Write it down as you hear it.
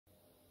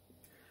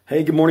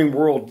Hey, good morning,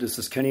 world. This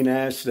is Kenny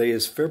Nash. Today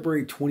is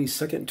February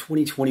 22nd,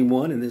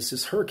 2021, and this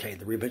is Hurricane,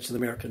 the Revenge of the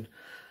American.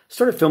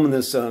 Started filming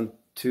this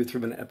 2-3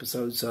 minute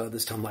episodes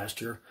this time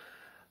last year.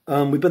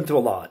 We've been through a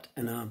lot,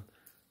 and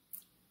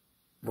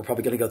we're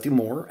probably going to go through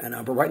more.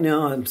 But right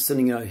now, I'm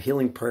sending a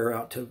healing prayer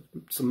out to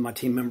some of my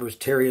team members,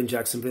 Terry in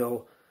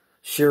Jacksonville,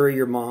 Sherry,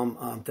 your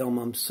mom,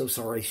 Thelma. I'm so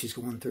sorry she's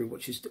going through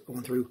what she's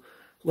going through.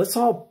 Let's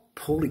all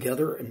pull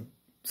together and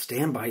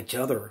stand by each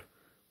other.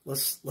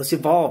 Let's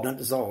evolve, not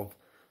dissolve.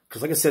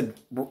 Because like I said,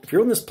 if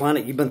you're on this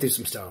planet, you've been through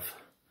some stuff.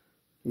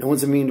 No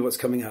one's immune to what's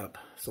coming up.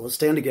 So let's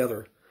stand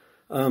together.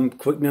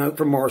 Quick note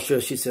from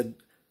Marcia. She said,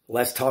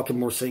 less talking,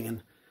 more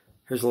singing.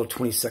 Here's a little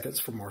 20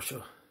 seconds from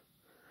Marcia.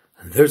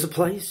 There's a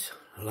place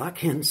I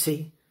can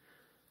see.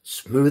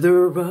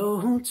 Smoother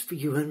roads for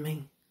you and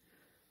me.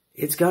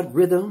 It's got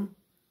rhythm.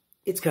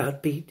 It's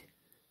got beat.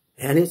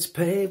 And it's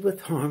paved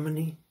with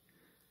harmony.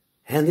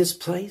 And this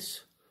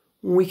place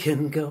we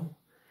can go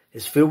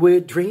is filled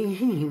with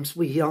dreams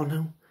we all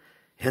know.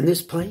 And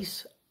this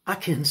place I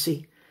can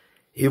see,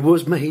 it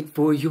was made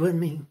for you and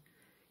me.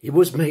 It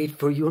was made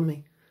for you and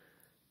me.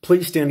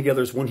 Please stand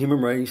together as one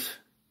human race.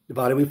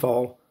 Divided we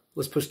fall.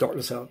 Let's push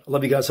darkness out. I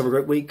love you guys. Have a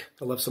great week.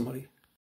 I love somebody.